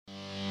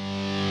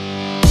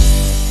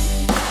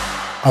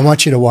I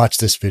want you to watch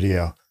this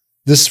video.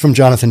 This is from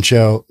Jonathan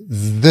Cho.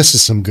 This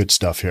is some good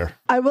stuff here.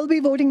 I will be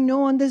voting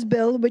no on this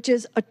bill, which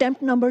is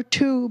attempt number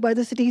 2 by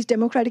the city's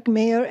Democratic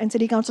mayor and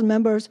city council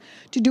members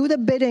to do the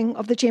bidding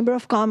of the Chamber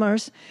of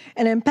Commerce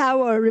and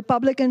empower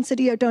Republican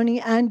City Attorney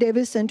Ann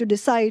Davison to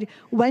decide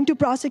when to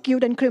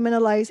prosecute and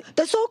criminalize.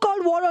 The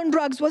so-called war on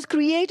drugs was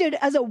created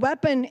as a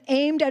weapon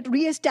aimed at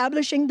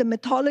reestablishing the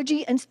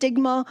mythology and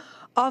stigma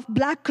of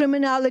black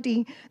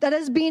criminality that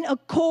has been a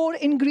core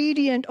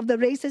ingredient of the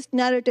racist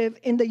narrative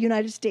in the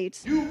United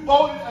States. You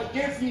voted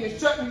against me and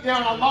shut me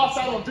down. I lost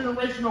out on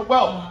generational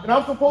wealth. And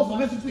I'm supposed to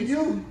listen to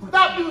you?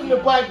 Stop using the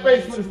black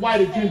face with this white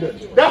agenda.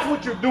 That's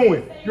what you're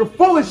doing. You're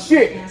full of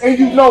shit, and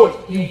you know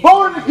it. You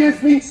voted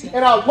against me,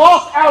 and I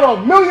lost out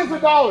on millions of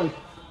dollars.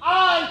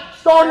 I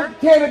started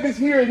cannabis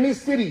here in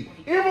this city.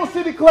 Emerald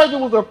City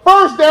Collective was the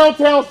first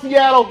downtown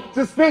Seattle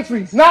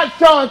dispensary, not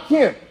Sean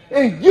Kemp.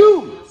 And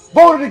you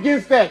voted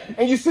against that,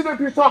 and you sit up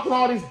here talking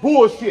all this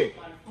bullshit.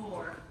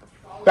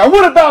 Now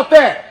what about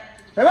that?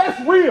 Now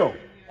that's real.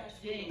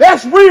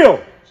 That's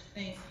real.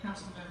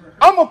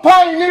 I'm a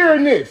pioneer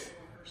in this.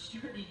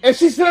 And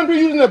she's sitting up here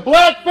using the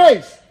black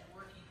face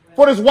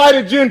for this white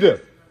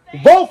agenda.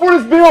 Vote for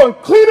this bill and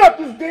clean up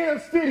this damn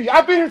city.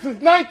 I've been here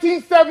since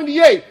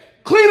 1978.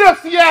 Clean up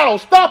Seattle.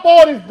 Stop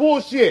all this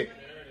bullshit.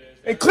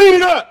 And clean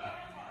it up.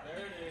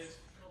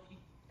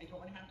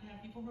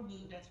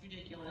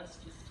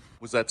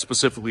 Was that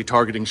specifically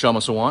targeting Shama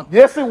Sawant?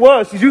 Yes, it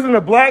was. She's using the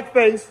black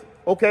face,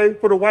 okay,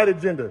 for the white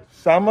agenda.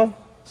 Shama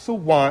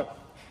Sawant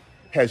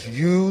has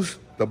used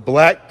the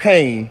black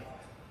pain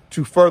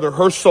to further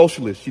her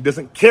socialist. She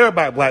doesn't care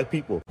about black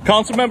people.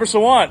 Councilmember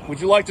Sawant, would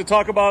you like to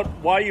talk about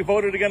why you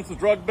voted against the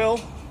drug bill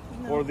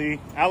or the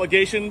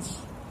allegations?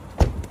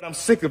 I'm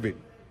sick of it.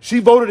 She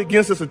voted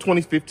against us in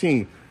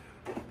 2015.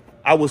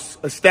 I was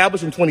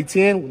established in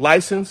 2010,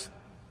 licensed,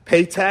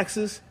 paid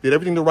taxes, did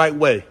everything the right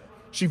way.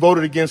 She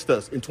voted against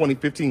us in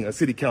 2015 at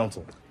City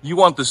Council. You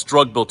want this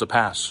drug bill to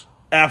pass?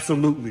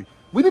 Absolutely.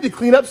 We need to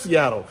clean up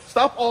Seattle.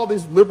 Stop all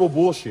this liberal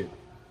bullshit.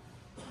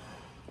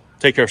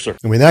 Take care, sir.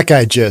 I mean, that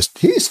guy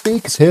he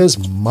speaks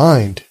his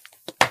mind.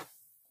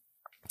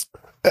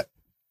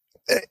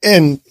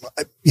 And,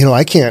 you know,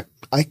 I can't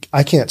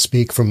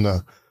speak from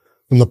the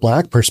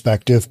black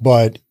perspective,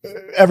 but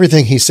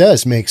everything he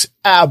says makes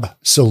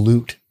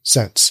absolute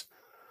sense.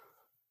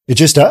 It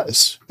just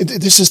does.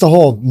 This is the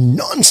whole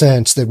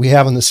nonsense that we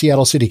have in the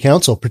Seattle City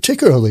Council,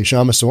 particularly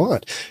Shama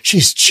Sawant.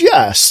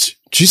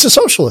 She's a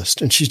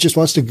socialist, and she just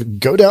wants to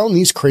go down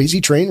these crazy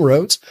train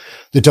roads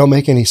that don't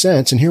make any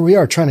sense. And here we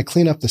are trying to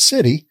clean up the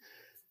city,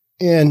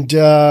 and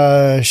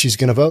she's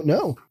going to vote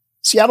no.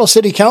 Seattle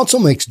City Council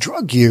makes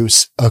drug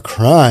use a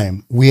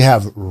crime. We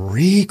have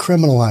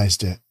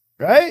recriminalized it,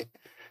 right?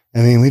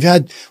 I mean,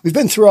 we've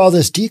been through all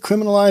this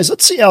decriminalized.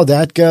 Let's see how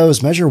that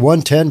goes. Measure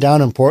 110 down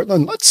in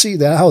Portland. Let's see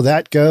how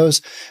that goes.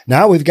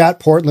 Now we've got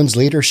Portland's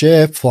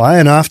leadership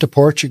flying off to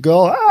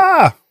Portugal.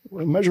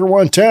 Measure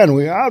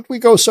 110. How'd we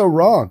go so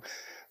wrong?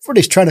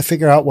 Everybody's trying to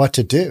figure out what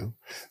to do.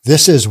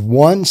 This is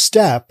one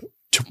step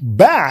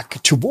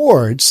back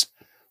towards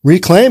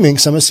reclaiming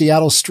some of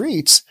Seattle's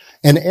streets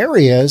and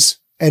areas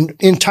and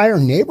entire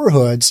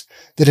neighborhoods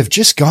that have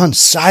just gone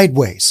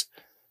sideways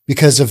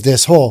because of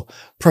this whole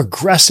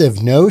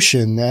progressive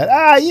notion that,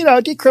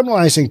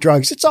 decriminalizing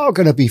drugs, it's all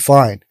going to be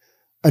fine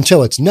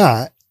until it's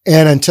not.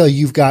 And until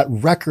you've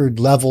got record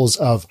levels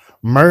of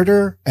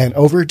murder and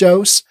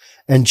overdose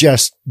and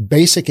just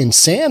basic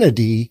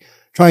insanity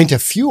trying to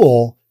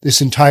fuel this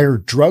entire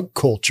drug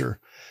culture.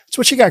 That's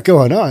what you got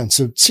going on.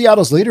 So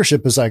Seattle's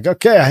leadership is like,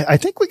 okay, I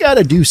think we got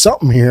to do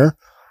something here.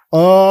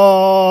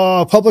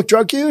 Public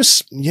drug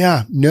use?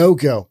 Yeah, no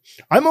go.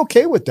 I'm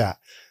okay with that.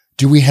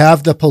 Do we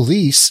have the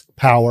police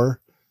power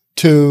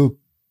to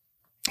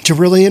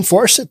really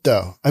enforce it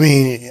though? I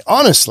mean,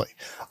 honestly,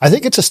 I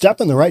think it's a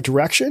step in the right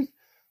direction,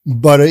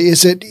 but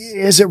is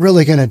it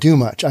really going to do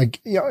much? I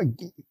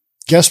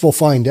guess we'll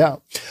find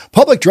out.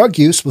 Public drug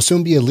use will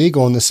soon be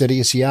illegal in the city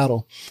of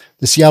Seattle.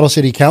 The Seattle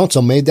City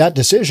Council made that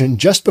decision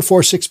just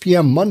before 6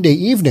 p.m. Monday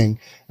evening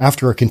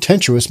after a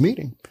contentious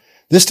meeting.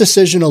 This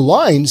decision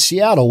aligns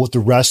Seattle with the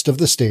rest of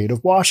the state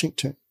of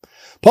Washington.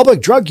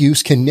 Public drug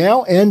use can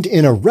now end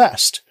in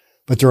arrest,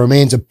 but there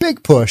remains a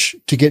big push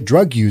to get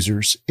drug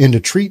users into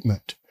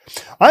treatment.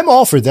 I'm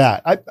all for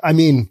that. I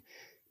mean,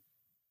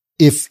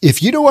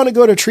 if you don't want to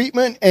go to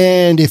treatment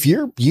and if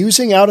you're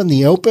using out in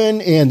the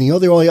open and the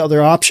only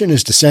other option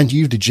is to send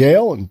you to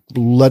jail and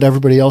let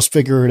everybody else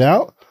figure it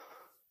out,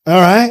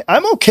 all right,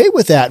 I'm okay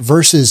with that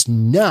versus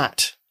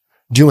not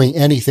doing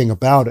anything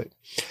about it.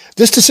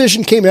 This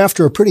decision came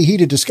after a pretty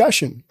heated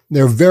discussion.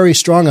 There are very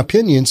strong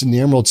opinions in the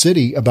Emerald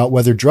City about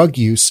whether drug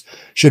use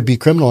should be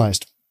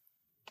criminalized.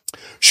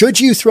 Should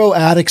you throw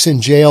addicts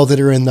in jail that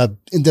are in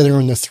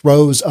the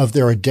throes of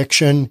their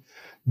addiction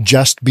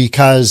just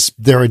because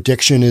their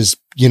addiction is,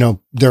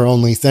 their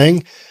only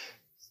thing?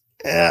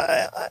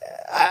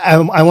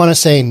 I want to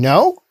say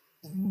no.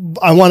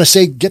 I want to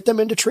say get them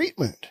into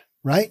treatment,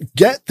 right?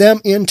 Get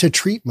them into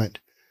treatment.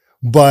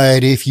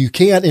 But if you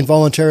can't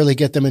involuntarily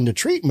get them into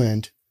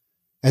treatment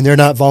and they're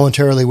not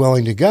voluntarily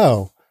willing to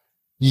go,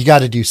 You got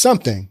to do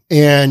something.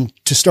 And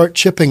to start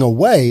chipping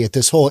away at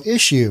this whole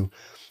issue,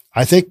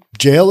 I think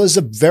jail is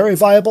a very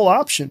viable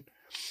option.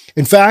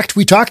 In fact,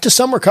 we talked to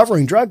some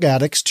recovering drug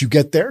addicts to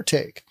get their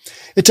take.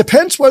 It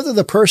depends whether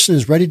the person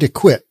is ready to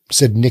quit,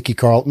 said Nikki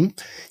Carlton.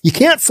 You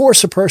can't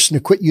force a person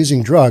to quit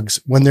using drugs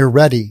when they're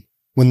ready.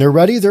 When they're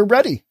ready, they're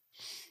ready.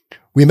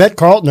 We met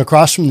Carlton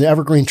across from the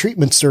Evergreen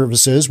Treatment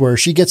Services, where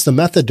she gets the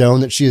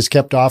methadone that has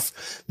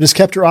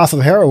kept her off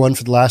of heroin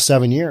for the last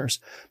 7 years.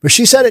 But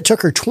she said it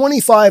took her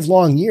 25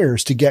 long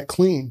years to get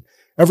clean.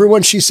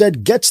 Everyone, she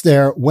said, gets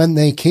there when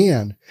they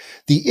can.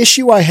 The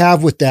issue I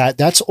have with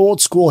that's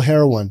old school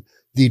heroin.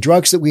 The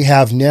drugs that we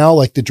have now,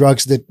 like the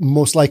drugs that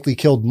most likely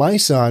killed my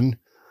son,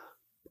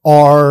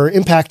 are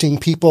impacting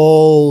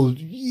people.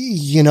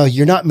 You know,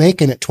 you're not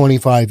making it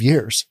 25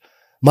 years.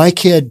 My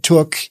kid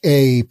took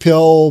a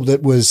pill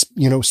that was,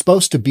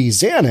 supposed to be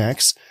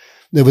Xanax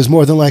that was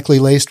more than likely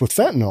laced with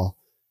fentanyl,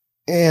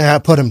 and I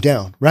put him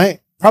down, right?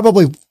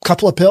 Probably a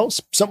couple of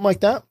pills, something like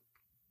that.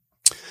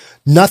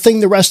 Nothing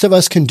the rest of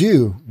us can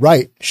do,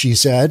 right? She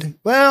said.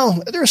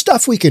 Well, there's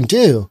stuff we can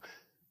do.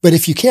 But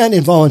if you can't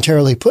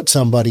involuntarily put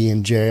somebody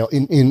in jail,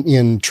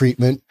 in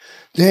treatment,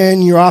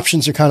 then your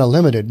options are kind of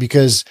limited,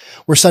 because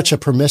we're such a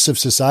permissive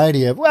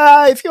society of,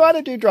 well, if you want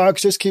to do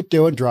drugs, just keep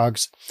doing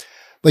drugs.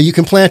 But you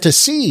can plant a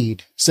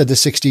seed, said the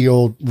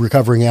 60-year-old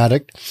recovering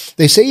addict.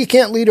 They say you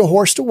can't lead a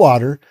horse to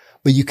water,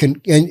 but you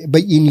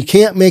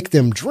can't make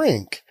them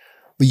drink,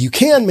 but you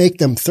can make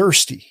them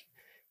thirsty.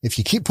 If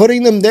you keep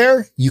putting them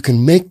there, you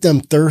can make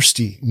them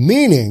thirsty,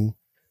 meaning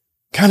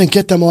kind of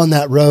get them on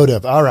that road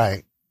of, all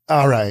right.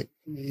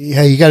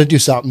 Yeah, you got to do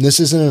something. This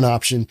isn't an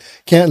option.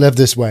 Can't live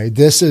this way.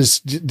 This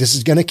is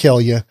going to kill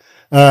you.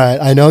 All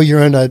right. I know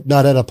you're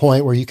not at a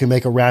point where you can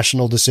make a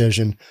rational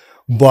decision,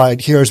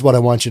 but here's what I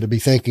want you to be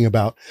thinking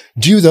about.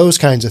 Do those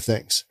kinds of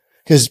things.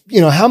 Because,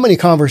 how many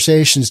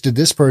conversations did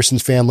this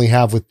person's family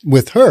have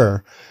with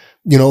her,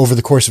 over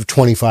the course of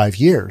 25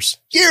 years?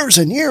 Years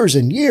and years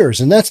and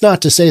years. And that's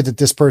not to say that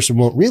this person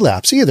won't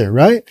relapse either,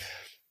 right?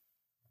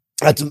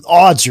 The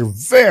odds are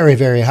very,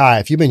 very high.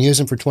 If you've been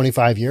using for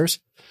 25 years.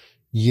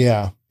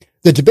 Yeah.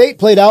 The debate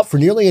played out for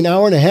nearly an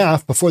hour and a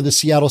half before the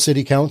Seattle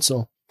City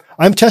Council.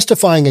 I'm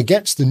testifying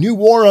against the new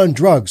war on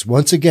drugs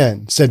once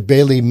again, said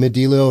Bailey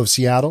Medillo of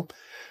Seattle.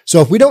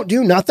 So if we don't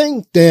do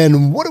nothing,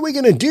 then what are we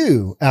going to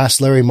do?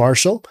 Asked Larry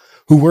Marshall,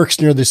 who works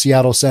near the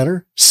Seattle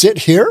Center. Sit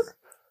here?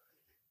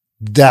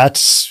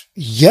 That's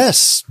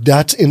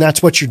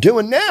what you're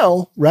doing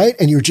now, right?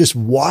 And you're just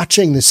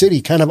watching the city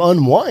kind of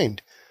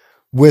unwind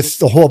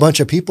with a whole bunch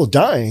of people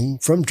dying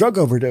from drug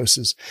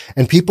overdoses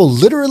and people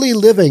literally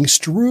living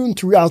strewn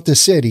throughout the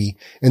city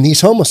in these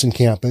homeless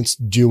encampments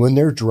doing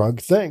their drug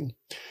thing.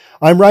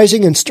 I'm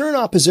rising in stern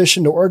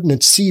opposition to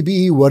Ordinance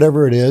CB,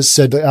 whatever it is,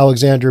 said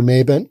Alexander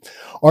Mabin.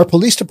 Our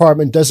police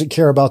department doesn't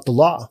care about the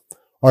law.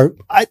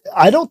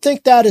 I don't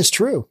think that is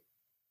true.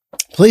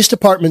 Police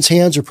department's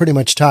hands are pretty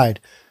much tied.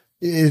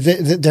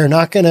 They're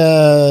not going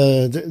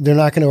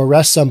to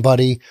arrest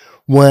somebody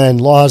when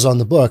laws on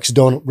the books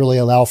don't really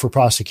allow for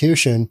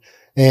prosecution.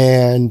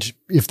 And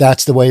if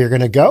that's the way you're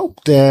going to go,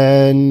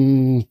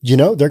 then,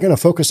 they're going to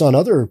focus on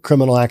other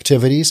criminal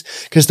activities,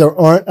 because there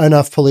aren't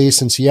enough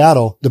police in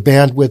Seattle. The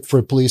bandwidth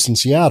for police in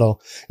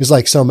Seattle is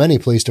like so many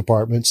police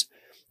departments.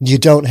 You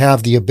don't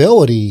have the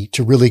ability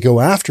to really go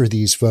after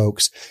these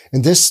folks.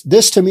 And this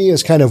to me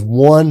is kind of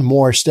one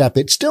more step.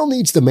 It still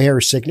needs the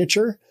mayor's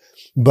signature,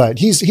 but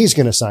he's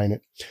going to sign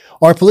it.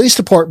 Our police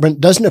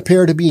department doesn't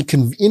appear to be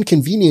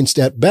inconvenienced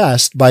at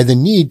best by the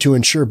need to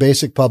ensure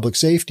basic public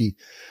safety.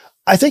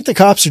 I think the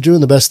cops are doing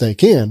the best they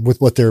can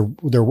with what they're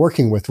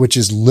working with, which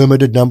is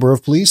limited number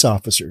of police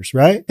officers,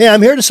 right? Hey,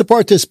 I'm here to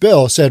support this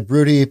bill, said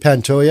Rudy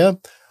Pantoja.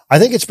 I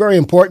think it's very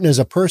important as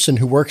a person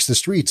who works the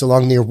streets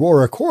along the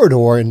Aurora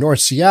corridor in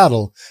North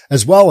Seattle,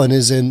 as well and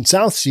is in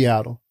South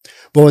Seattle.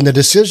 But when the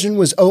decision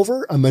was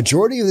over, a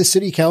majority of the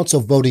city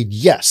council voted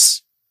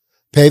yes,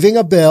 passing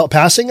a bill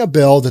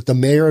that the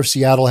mayor of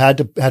Seattle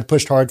had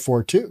pushed hard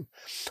for too.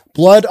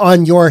 Blood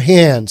on your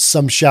hands,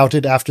 some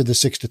shouted after the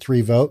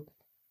 6-3 vote.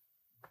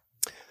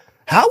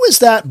 How is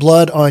that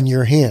blood on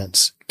your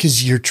hands?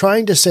 Because you're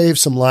trying to save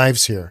some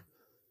lives here.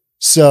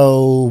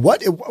 So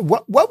what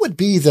would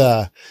be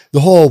the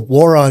whole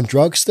war on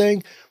drugs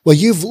thing? Well,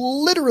 you've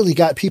literally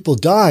got people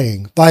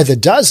dying by the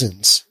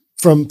dozens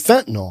from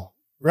fentanyl,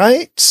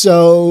 right?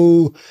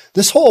 So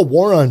this whole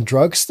war on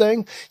drugs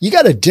thing,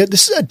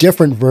 this is a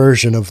different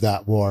version of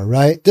that war,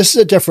 right? This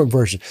is a different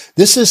version.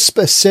 This is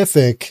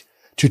specific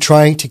to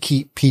trying to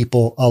keep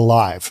people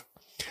alive.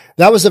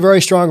 That was a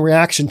very strong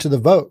reaction to the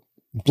vote.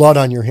 Blood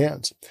on your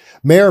hands.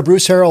 Mayor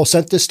Bruce Harrell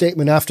sent this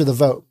statement after the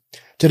vote.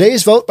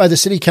 Today's vote by the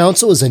City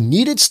Council is a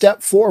needed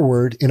step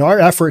forward in our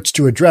efforts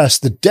to address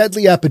the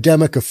deadly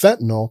epidemic of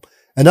fentanyl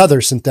and other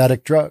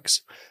synthetic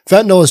drugs.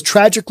 Fentanyl is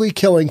tragically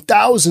killing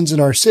thousands in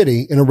our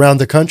city and around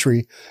the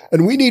country,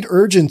 and we need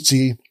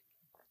urgency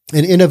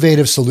and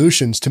innovative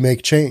solutions to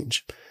make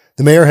change.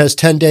 The mayor has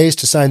 10 days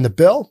to sign the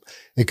bill.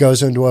 It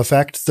goes into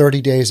effect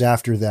 30 days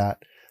after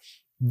that.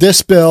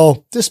 This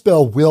bill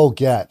will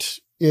get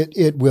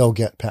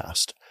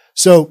passed.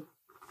 So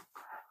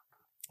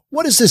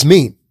what does this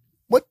mean?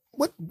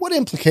 What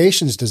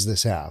implications does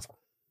this have?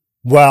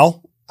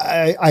 Well,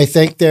 I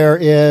think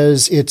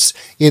this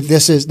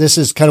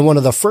is kind of one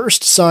of the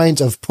first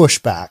signs of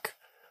pushback.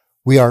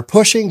 We are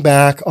pushing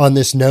back on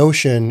this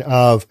notion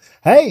of,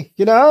 hey,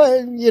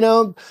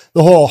 the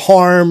whole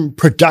harm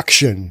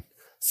production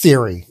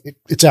theory.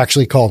 It's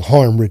actually called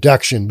harm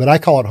reduction, but I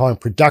call it harm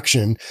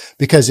production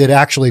because it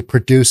actually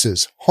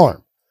produces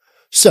harm.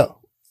 So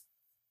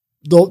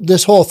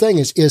this whole thing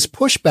is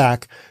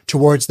pushback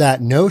towards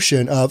that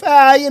notion of,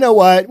 you know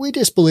what? We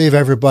just believe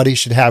everybody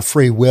should have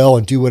free will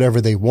and do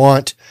whatever they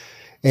want.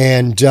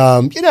 And, you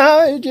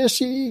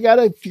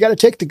gotta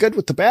take the good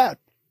with the bad.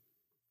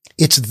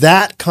 It's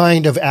that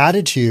kind of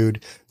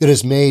attitude that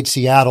has made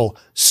Seattle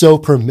so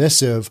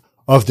permissive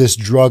of this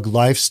drug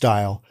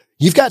lifestyle.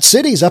 You've got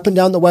cities up and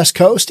down the West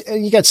Coast,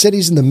 and you got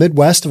cities in the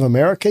Midwest of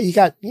America. You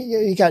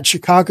got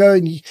Chicago,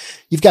 and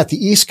you've got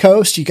the East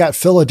Coast. You got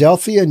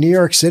Philadelphia, New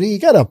York City. You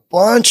got a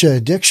bunch of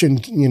addiction,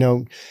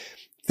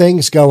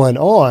 things going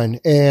on,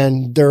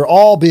 and they're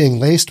all being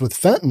laced with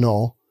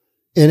fentanyl,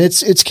 and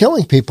it's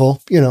killing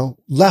people,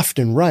 left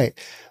and right.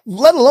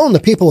 Let alone the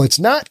people it's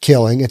not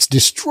killing, it's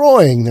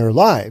destroying their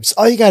lives.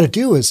 All you got to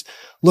do is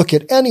look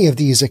at any of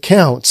these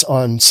accounts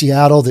on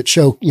Seattle that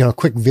show,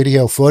 quick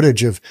video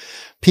footage of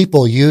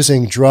people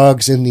using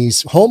drugs in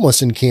these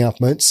homeless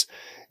encampments.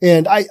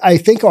 And I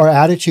think our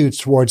attitudes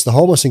towards the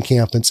homeless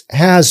encampments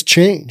has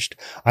changed.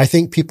 I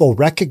think people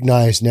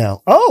recognize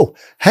now, oh,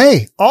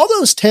 hey, all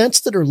those tents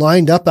that are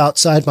lined up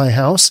outside my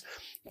house,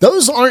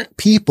 those aren't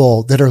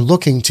people that are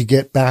looking to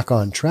get back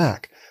on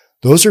track.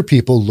 Those are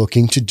people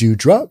looking to do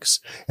drugs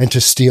and to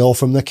steal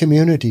from the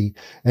community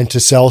and to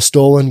sell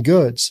stolen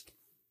goods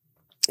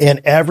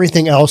and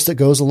everything else that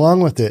goes along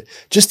with it.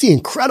 Just the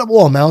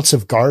incredible amounts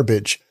of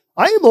garbage.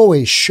 I am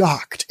always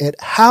shocked at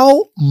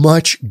how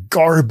much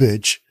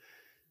garbage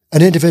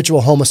an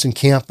individual homeless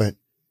encampment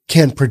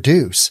can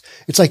produce.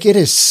 It's like, it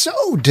is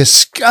so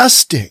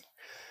disgusting.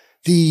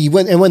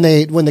 When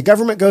the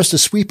government goes to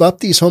sweep up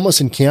these homeless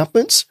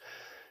encampments,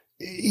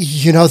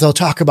 they'll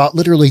talk about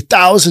literally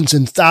thousands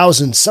and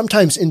thousands,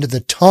 sometimes into the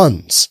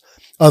tons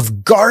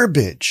of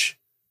garbage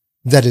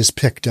that is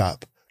picked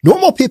up.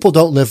 Normal people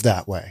don't live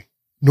that way.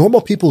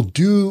 Normal people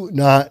do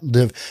not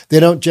live. They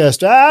don't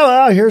just,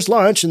 here's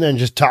lunch, and then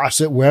just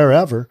toss it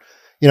wherever,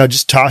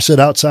 just toss it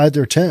outside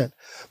their tent.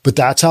 But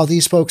that's how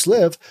these folks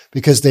live,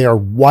 because they are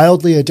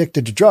wildly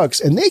addicted to drugs,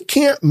 and they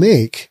can't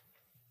make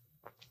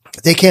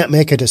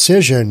a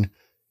decision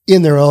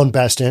in their own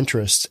best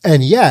interests.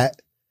 And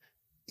yet,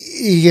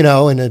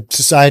 in a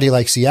society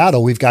like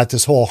Seattle, we've got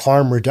this whole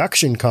harm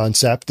reduction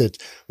concept that,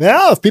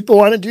 if people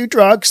want to do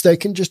drugs, they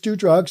can just do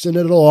drugs and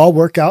it'll all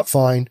work out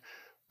fine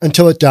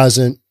until it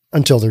doesn't,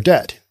 until they're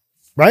dead,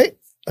 right?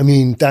 I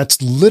mean,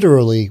 that's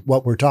literally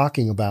what we're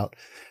talking about.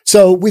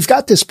 So we've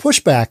got this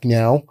pushback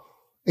now.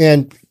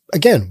 And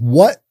again,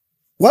 what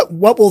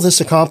will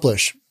this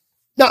accomplish?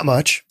 Not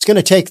much. It's going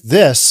to take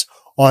this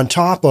on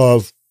top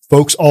of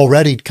folks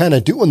already kind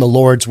of doing the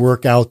Lord's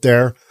work out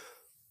there,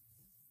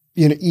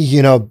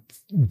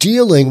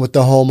 dealing with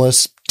the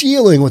homeless,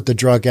 dealing with the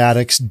drug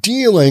addicts,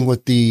 dealing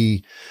with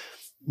the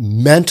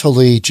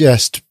mentally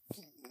just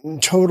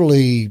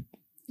totally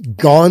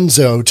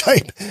gonzo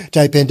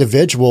type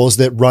individuals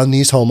that run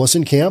these homeless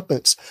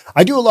encampments.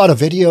 I do a lot of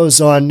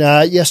videos on,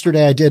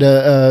 yesterday I did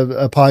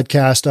a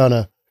podcast on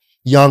a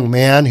young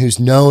man who's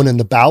known in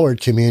the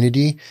Ballard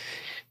community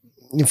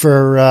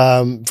for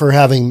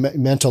having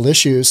mental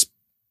issues.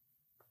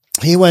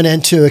 He went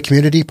into a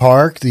community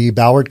park, the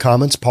Ballard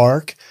Commons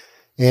Park,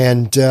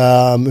 and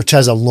which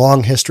has a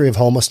long history of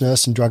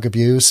homelessness and drug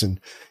abuse. And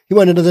he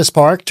went into this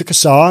park, took a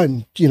saw,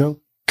 and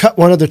cut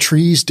one of the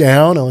trees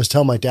down. I was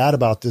telling my dad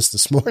about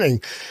this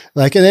morning,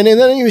 and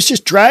then he was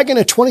just dragging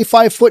a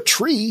 25-foot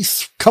tree,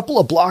 couple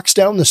of blocks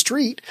down the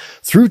street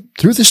through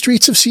the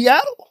streets of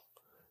Seattle.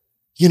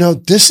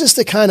 This is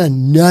the kind of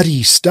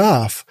nutty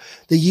stuff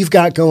that you've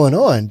got going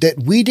on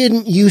that we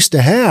didn't used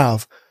to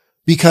have,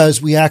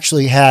 because we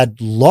actually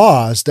had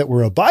laws that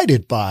were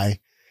abided by.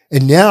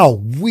 And now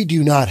we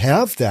do not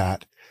have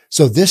that.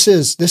 So this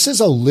is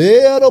a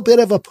little bit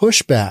of a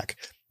pushback.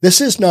 This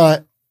is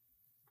not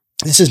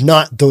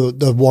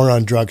the war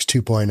on drugs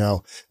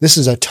 2.0. This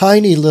is a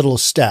tiny little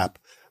step,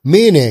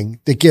 meaning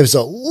that gives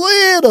a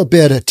little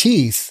bit of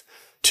teeth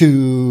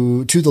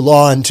to the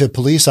law and to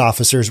police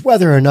officers,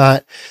 whether or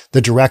not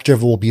the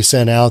directive will be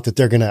sent out that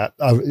they're going to,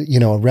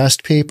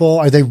 arrest people.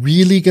 Are they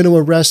really going to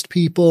arrest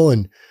people?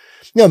 And,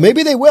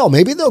 maybe they will.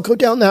 Maybe they'll go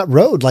down that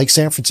road like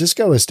San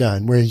Francisco has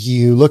done, where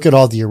you look at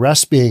all the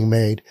arrests being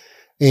made.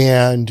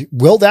 And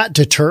will that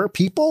deter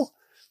people?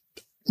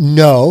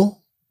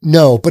 No,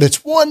 but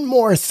it's one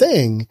more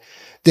thing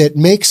that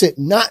makes it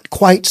not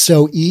quite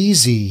so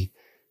easy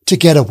to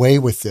get away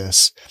with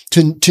this,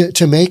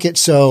 to make it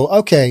so,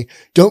 okay,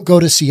 don't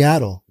go to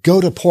Seattle, go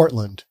to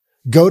Portland,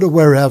 go to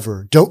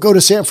wherever, don't go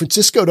to San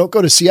Francisco, don't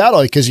go to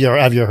Seattle, because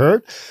have you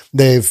heard?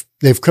 They've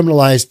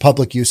criminalized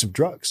public use of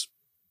drugs.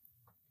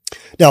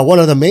 Now, one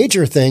of the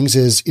major things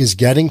is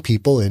getting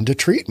people into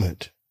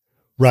treatment,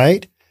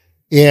 right?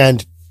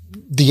 And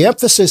the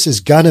emphasis is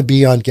going to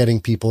be on getting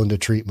people into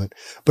treatment.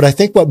 But I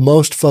think what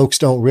most folks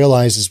don't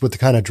realize is with the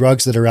kind of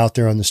drugs that are out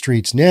there on the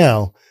streets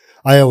now,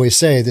 I always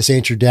say this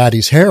ain't your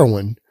daddy's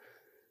heroin,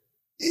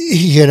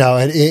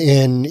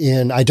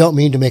 and I don't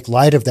mean to make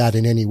light of that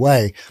in any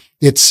way.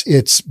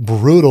 It's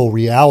brutal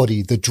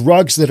reality. The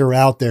drugs that are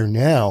out there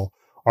now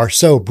are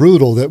so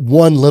brutal that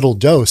one little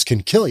dose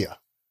can kill you.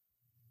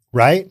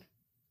 Right?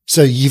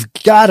 So you've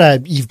got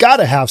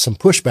to have some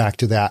pushback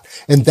to that.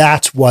 And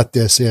that's what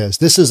this is.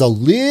 This is a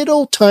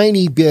little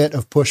tiny bit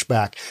of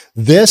pushback.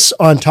 This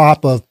on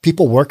top of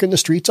people working the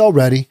streets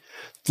already.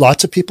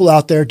 Lots of people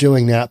out there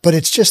doing that, but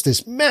it's just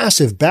this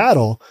massive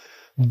battle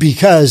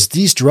because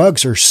these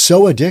drugs are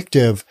so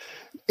addictive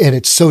and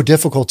it's so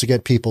difficult to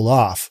get people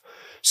off.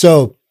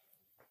 So,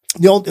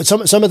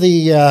 some of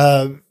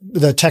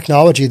the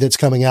technology that's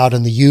coming out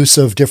and the use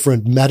of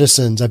different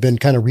medicines, I've been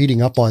kind of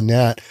reading up on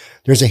that.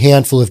 There's a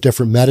handful of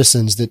different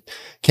medicines that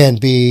can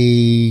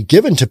be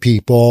given to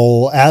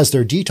people as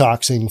they're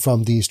detoxing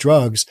from these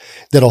drugs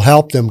that'll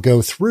help them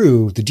go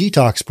through the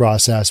detox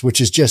process,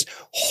 which is just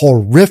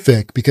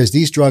horrific because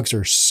these drugs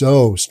are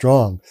so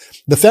strong.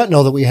 The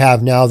fentanyl that we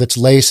have now that's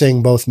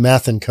lacing both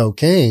meth and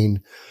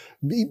cocaine,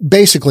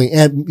 basically,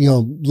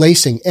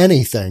 lacing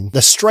anything.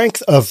 The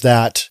strength of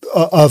that,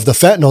 of the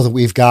fentanyl that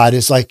we've got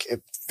is like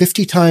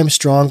 50 times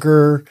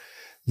stronger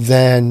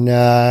than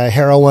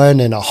heroin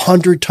and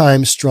 100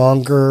 times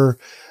stronger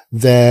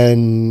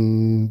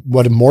than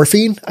what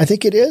morphine, I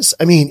think it is.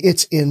 I mean,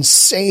 it's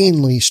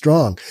insanely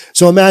strong.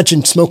 So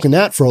imagine smoking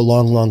that for a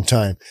long, long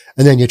time.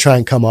 And then you try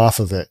and come off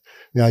of it.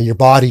 Your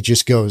body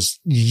just goes,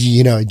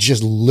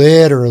 just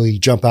literally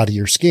jump out of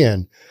your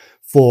skin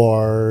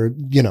for,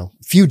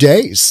 few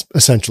days,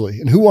 essentially.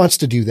 And who wants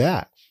to do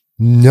that?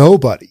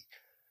 Nobody.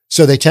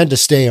 So they tend to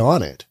stay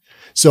on it.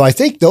 So I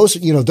think those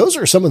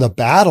are some of the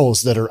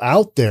battles that are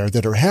out there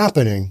that are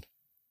happening.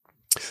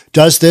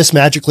 Does this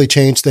magically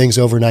change things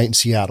overnight in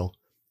Seattle?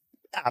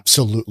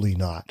 Absolutely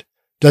not.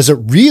 Does it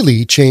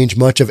really change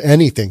much of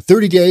anything?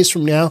 30 days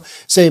from now,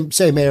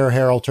 say Mayor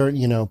Harold Turn,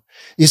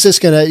 is this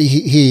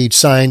he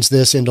signs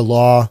this into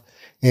law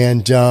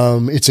and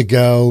it's a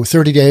go.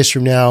 30 days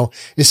from now,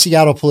 is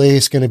Seattle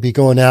police going to be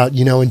going out,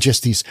 in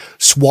just these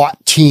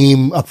SWAT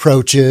team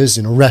approaches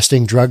and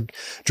arresting drug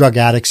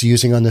addicts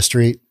using on the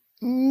street?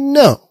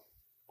 No.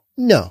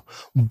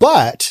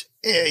 But,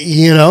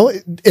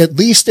 at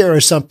least there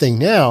is something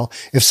now.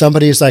 If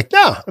somebody is like,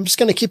 no, I'm just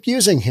going to keep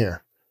using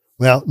here.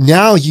 Well,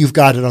 now you've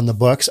got it on the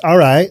books. All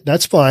right,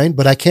 that's fine,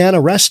 but I can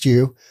arrest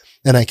you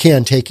and I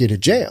can take you to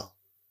jail.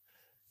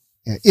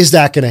 Is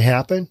that going to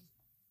happen?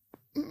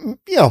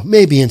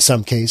 Maybe in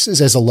some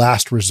cases as a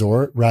last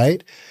resort,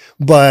 right?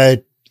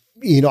 But,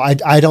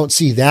 I don't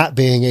see that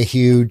being a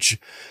huge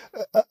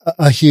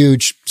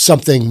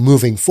something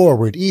moving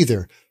forward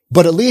either.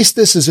 But at least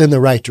this is in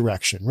the right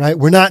direction, right?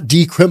 We're not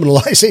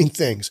decriminalizing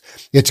things.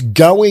 It's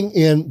going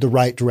in the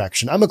right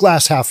direction. I'm a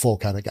glass half full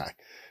kind of guy.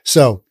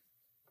 So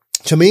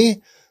to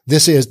me,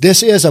 this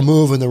is a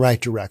move in the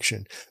right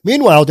direction.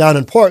 Meanwhile, down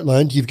in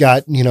Portland, you've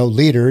got,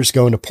 leaders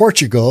going to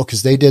Portugal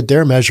because they did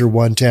their Measure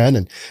 110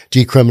 and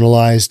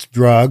decriminalized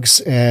drugs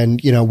and,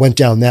 went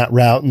down that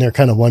route. And they're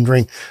kind of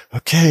wondering,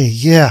 okay,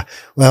 yeah,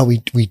 well, we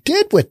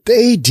did what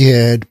they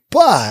did,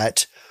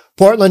 but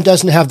Portland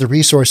doesn't have the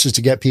resources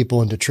to get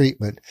people into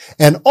treatment.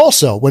 And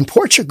also when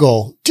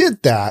Portugal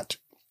did that,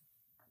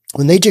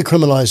 when they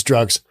decriminalized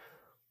drugs,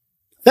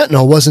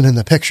 fentanyl wasn't in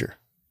the picture.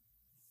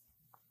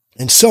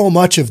 And so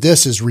much of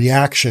this is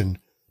reaction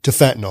to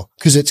fentanyl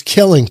because it's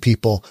killing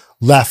people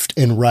left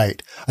and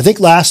right. I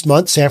think last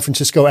month, San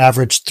Francisco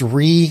averaged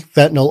 3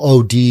 fentanyl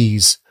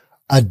ODs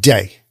a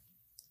day.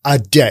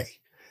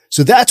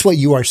 So that's what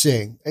you are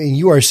seeing. And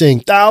you are seeing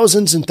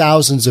thousands and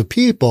thousands of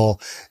people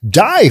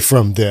die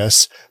from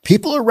this.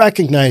 People are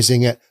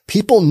recognizing it.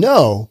 People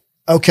know,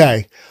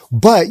 okay,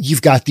 but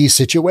you've got these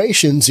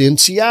situations in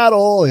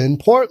Seattle, in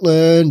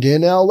Portland,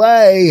 in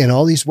LA, and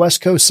all these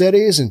West Coast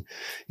cities and,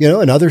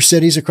 and other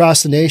cities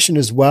across the nation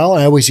as well.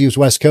 I always use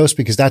West Coast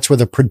because that's where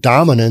the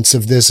predominance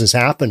of this is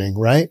happening,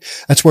 right?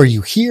 That's where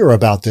you hear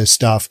about this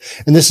stuff.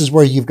 And this is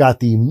where you've got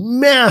the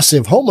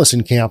massive homeless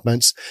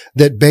encampments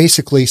that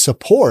basically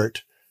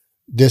support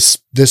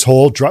this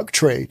whole drug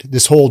trade,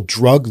 this whole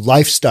drug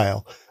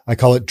lifestyle. I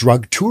call it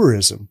drug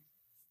tourism,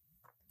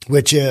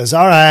 which is,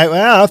 all right,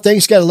 well, if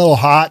things get a little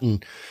hot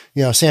in,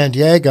 San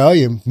Diego,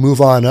 you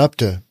move on up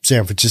to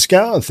San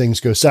Francisco and things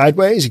go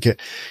sideways. You get,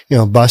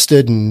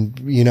 busted and,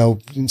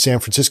 in San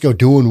Francisco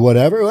doing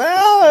whatever.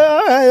 Well,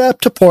 all right,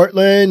 up to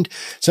Portland.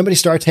 Somebody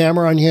starts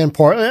hammer on you in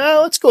Portland.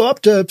 Oh, let's go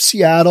up to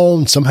Seattle.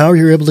 And somehow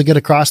you're able to get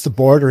across the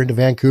border into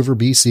Vancouver,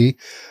 BC.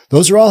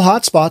 Those are all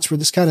hot spots for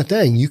this kind of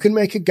thing. You can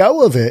make a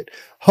go of it.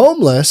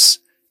 Homeless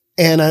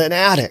and an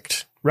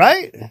addict,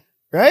 right?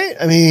 Right?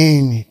 I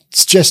mean,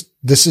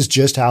 this is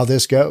just how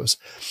this goes.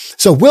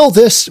 So will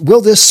this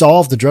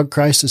solve the drug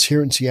crisis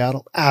here in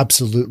Seattle?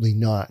 Absolutely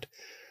not.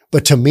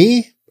 But to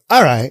me,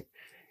 all right,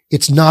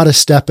 it's not a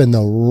step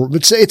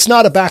it's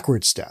not a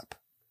backward step.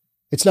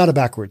 It's not a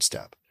backward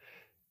step.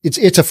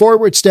 It's a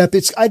forward step.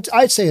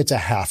 I'd say it's a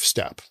half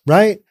step,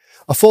 right?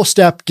 A full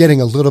step, getting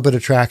a little bit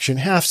of traction.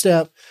 Half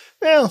step,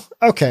 well,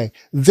 okay.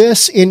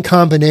 This in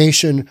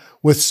combination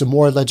with some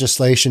more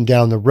legislation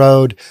down the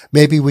road.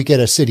 Maybe we get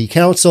a city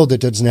council that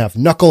doesn't have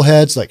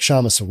knuckleheads like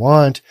Shama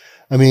Sawant.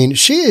 I mean,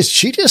 she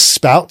just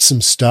spouts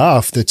some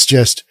stuff that's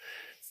just,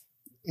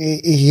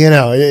 you're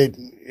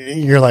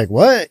like,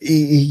 what?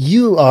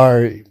 You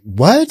are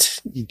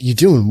what? You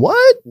doing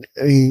what?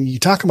 You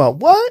talking about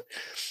what?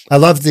 I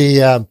love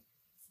the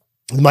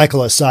Michael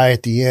Asai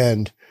at the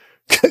end.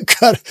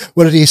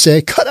 What did he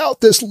say? Cut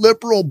out this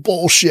liberal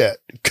bullshit.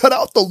 Cut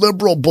out the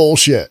liberal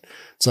bullshit.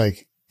 It's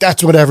like,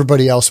 that's what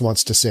everybody else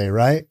wants to say,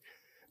 right?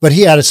 But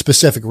he had a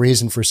specific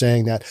reason for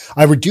saying that.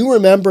 I do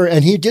remember,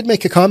 and he did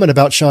make a comment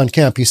about Sean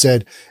Kemp. He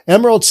said,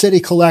 Emerald City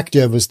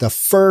Collective was the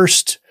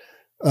first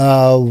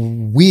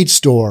weed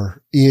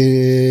store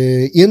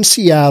in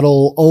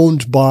Seattle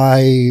owned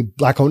by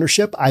Black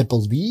ownership, I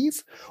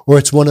believe, or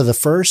it's one of the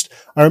first.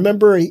 I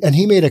remember, and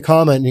he made a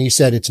comment and he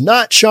said, it's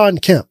not Sean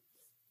Kemp.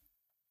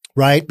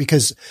 Right?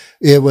 Because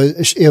it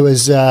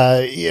was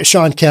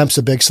Sean Kemp's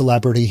a big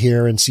celebrity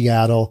here in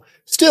Seattle.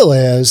 Still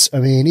is. I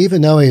mean,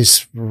 even though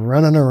he's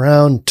running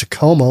around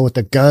Tacoma with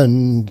a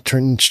gun,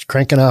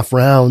 cranking off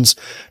rounds,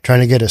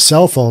 trying to get his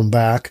cell phone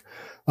back.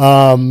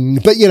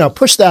 But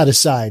push that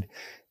aside.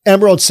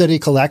 Emerald City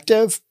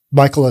Collective,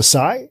 Michael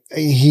Asai,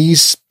 he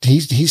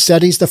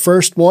said he's the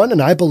first one,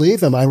 and I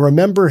believe him. I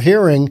remember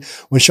hearing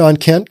when Sean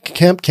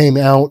Kemp came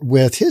out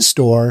with his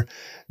store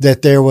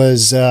that there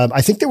was,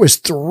 I think there was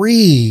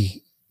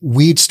 3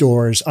 weed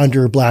stores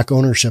under Black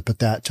ownership at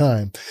that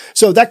time.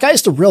 So that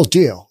guy's the real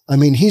deal. I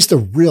mean, he's the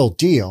real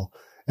deal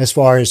as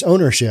far as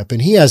ownership.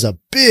 And he has a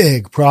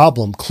big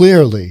problem,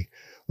 clearly,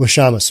 with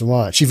Shama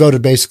Sawant. She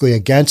voted basically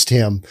against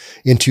him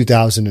in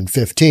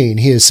 2015.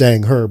 He is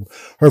saying her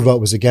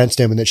vote was against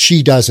him and that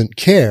she doesn't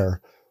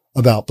care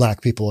about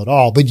Black people at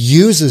all, but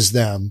uses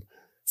them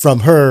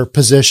from her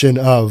position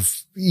of,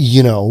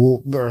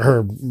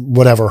 her,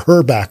 whatever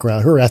her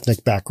background, her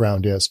ethnic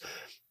background is.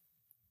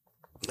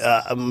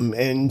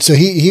 And so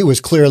he was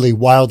clearly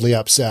wildly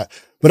upset,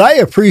 but I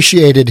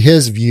appreciated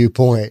his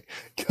viewpoint.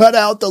 Cut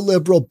out the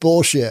liberal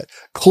bullshit,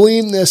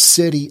 clean this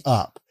city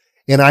up.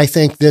 And I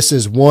think this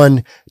is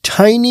one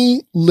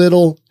tiny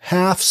little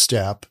half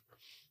step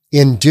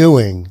in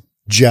doing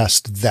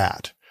just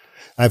that.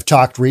 I've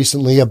talked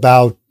recently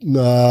about,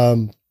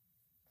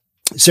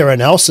 Sarah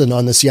Nelson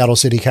on the Seattle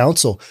City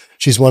Council.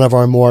 She's one of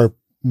our more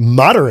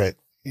moderate.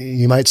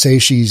 You might say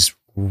she's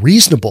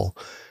reasonable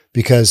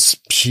because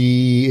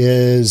she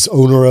is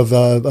owner of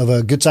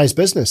a good sized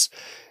business.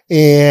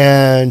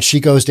 And she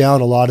goes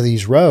down a lot of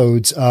these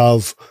roads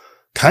of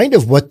kind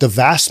of what the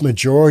vast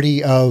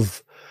majority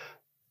of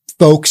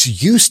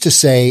folks used to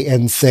say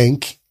and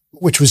think,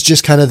 which was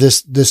just kind of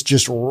this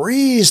just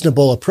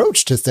reasonable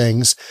approach to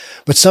things.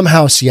 But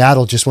somehow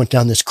Seattle just went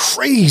down this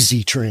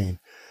crazy train,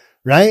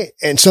 right?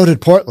 And so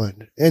did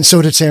Portland, and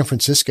so did San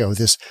Francisco,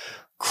 this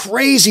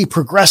crazy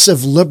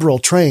progressive liberal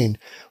train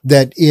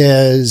that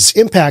is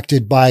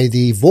impacted by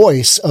the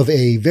voice of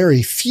a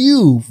very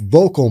few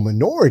vocal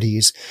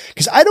minorities.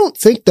 Because I don't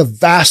think the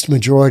vast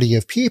majority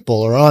of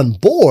people are on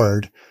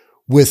board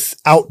with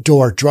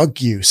outdoor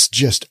drug use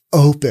just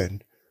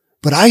open.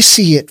 But I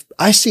see it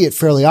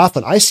fairly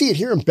often. I see it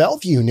here in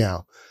Bellevue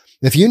now.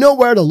 If you know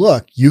where to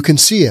look, you can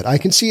see it. I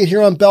can see it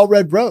here on Bell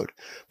Red Road,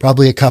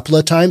 probably a couple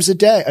of times a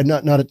day,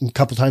 not a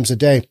couple times a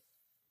day.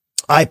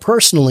 I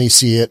personally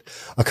see it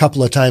a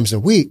couple of times a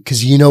week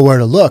because you know where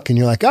to look and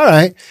you're like, all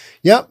right,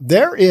 yep,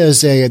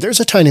 there's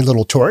a tiny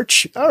little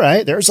torch. All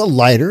right. There's a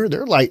lighter.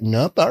 They're lighting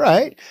up. All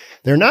right.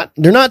 They're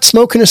not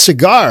smoking a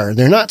cigar.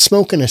 They're not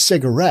smoking a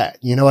cigarette.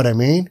 You know what I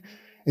mean?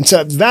 And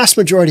so the vast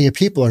majority of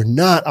people are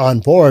not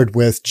on board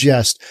with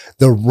just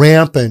the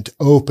rampant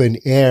open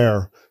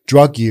air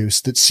drug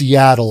use that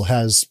Seattle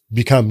has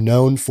become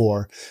known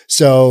for.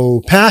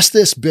 So pass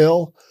this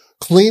bill,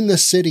 clean the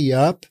city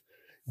up,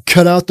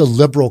 cut out the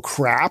liberal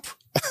crap.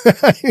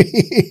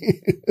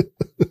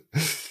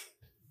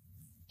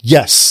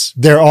 Yes,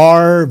 there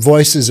are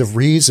voices of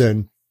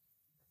reason.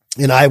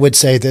 And I would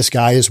say this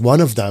guy is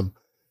one of them.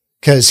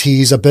 Because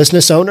he's a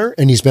business owner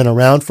and he's been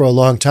around for a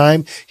long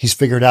time. He's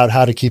figured out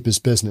how to keep his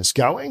business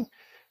going.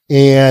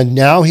 And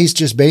now he's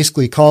just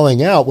basically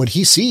calling out what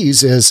he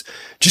sees as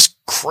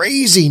just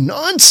crazy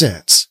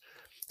nonsense.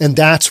 And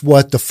that's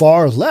what the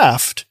far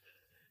left,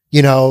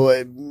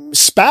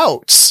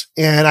 spouts.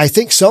 And I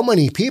think so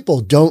many people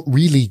don't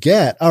really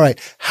get, all right,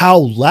 how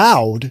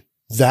loud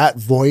that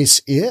voice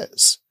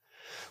is.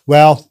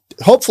 Well,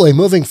 hopefully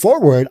moving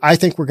forward, I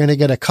think we're going to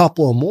get a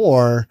couple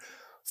more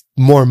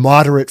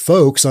moderate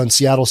folks on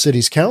Seattle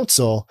City's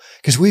council.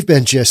 Cause we've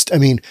been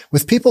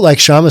with people like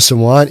Shama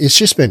Sawant, it's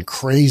just been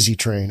crazy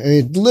train. I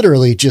mean,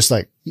 literally just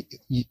like,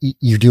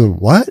 you're doing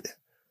what?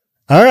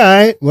 All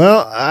right.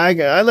 Well,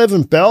 I live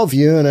in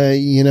Bellevue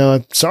and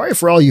I'm sorry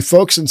for all you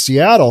folks in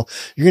Seattle.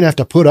 You're going to have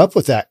to put up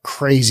with that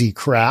crazy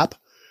crap.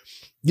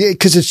 Yeah.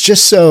 Cause it's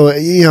just so,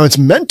 it's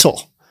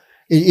mental.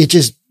 It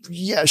just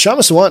yeah,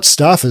 Shama Sawant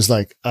stuff is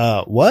like,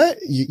 what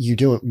you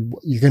doing?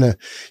 You're going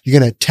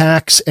to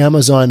tax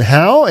Amazon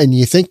how? And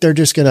you think they're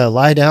just going to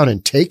lie down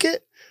and take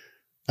it?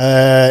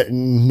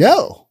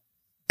 No.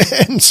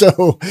 And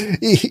so,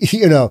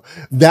 you know,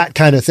 that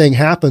kind of thing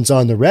happens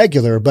on the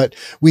regular, but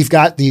we've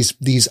got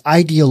these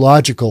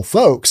ideological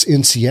folks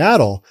in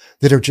Seattle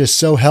that are just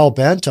so hell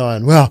bent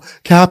on, well,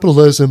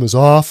 capitalism is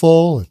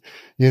awful. And,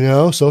 you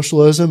know,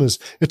 socialism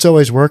it's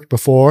always worked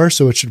before,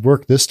 so it should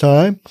work this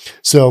time.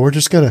 So we're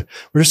just going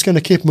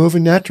to keep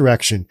moving that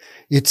direction.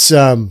 It's,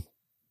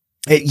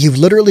 you've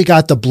literally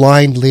got the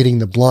blind leading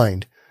the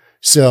blind.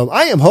 So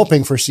I am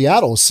hoping for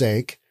Seattle's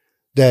sake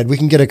that we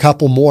can get a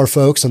couple more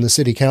folks on the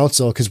city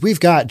council, because we've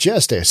got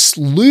just a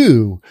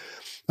slew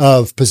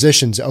of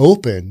positions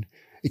open.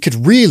 It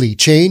could really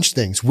change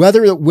things.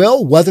 Whether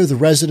the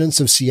residents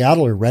of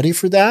Seattle are ready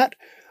for that,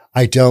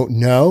 I don't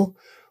know.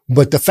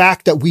 But the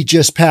fact that we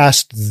just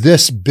passed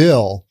this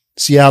bill,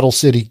 Seattle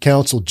City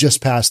Council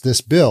just passed this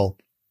bill,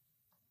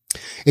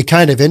 it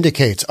kind of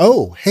indicates,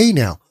 oh, hey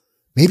now,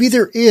 maybe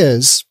there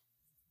is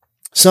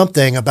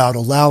something about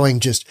allowing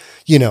just,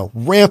 you know,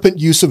 rampant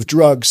use of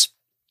drugs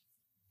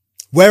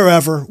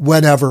wherever,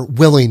 whenever,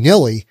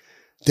 willy-nilly,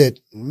 that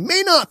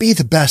may not be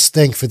the best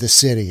thing for the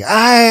city.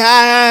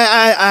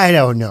 I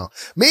don't know.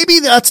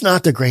 Maybe that's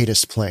not the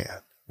greatest plan,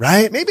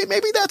 right? Maybe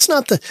that's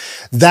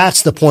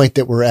the point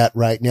that we're at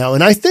right now.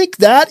 And I think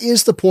that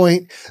is the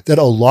point that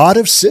a lot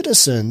of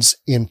citizens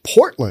in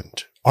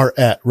Portland are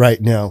at right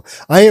now.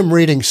 I am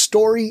reading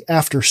story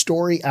after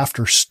story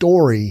after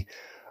story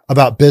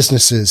about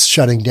businesses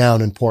shutting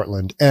down in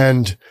Portland.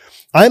 And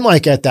I'm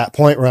like at that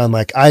point where I'm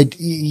like,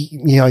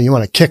 you know, you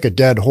want to kick a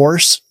dead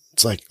horse.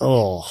 It's like,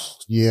 oh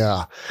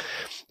yeah.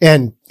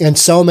 And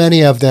so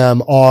many of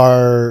them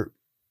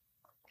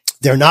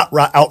they're not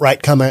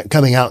outright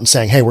coming out and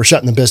saying, hey, we're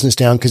shutting the business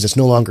down because it's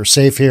no longer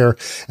safe here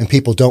and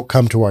people don't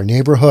come to our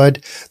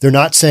neighborhood. They're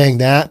not saying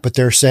that, but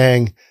they're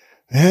saying,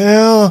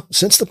 well,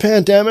 since the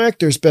pandemic,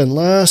 there's been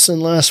less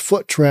and less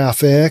foot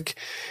traffic.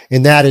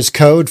 And that is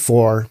code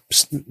for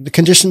the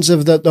conditions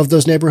of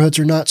those neighborhoods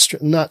are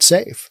not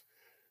safe.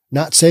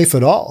 Not safe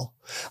at all.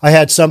 I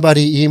had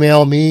somebody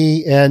email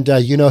me, and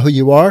you know who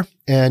you are,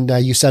 and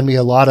you send me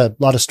a lot of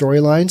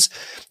storylines,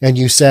 and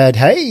you said,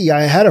 hey,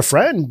 I had a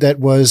friend that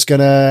was going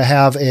to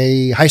have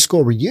a high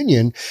school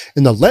reunion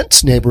in the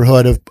Lentz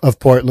neighborhood of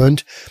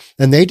Portland,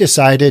 and they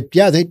decided,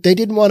 yeah, they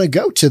didn't want to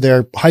go to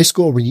their high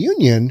school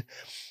reunion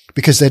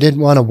because they didn't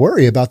want to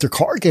worry about their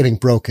car getting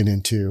broken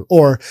into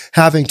or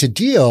having to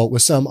deal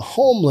with some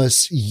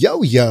homeless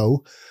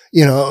yo-yo,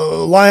 you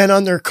know, lying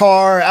on their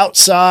car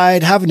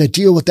outside, having to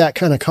deal with that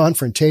kind of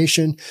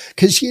confrontation,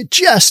 because you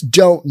just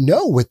don't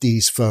know with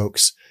these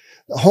folks.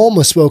 The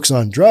homeless folks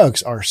on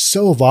drugs are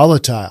so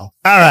volatile.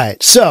 All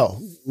right. So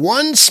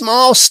one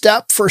small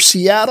step for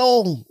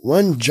Seattle,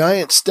 one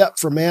giant step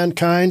for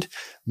mankind.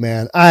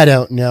 Man, I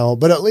don't know,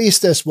 but at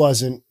least this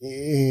wasn't,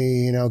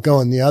 you know,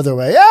 going the other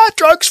way. Yeah,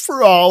 drugs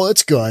for all.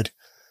 It's good.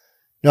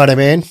 Know what I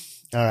mean?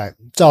 All right.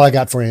 That's all I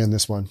got for you in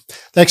this one.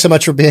 Thanks so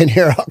much for being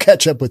here. I'll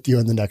catch up with you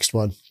in the next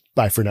one.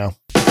 Bye for now.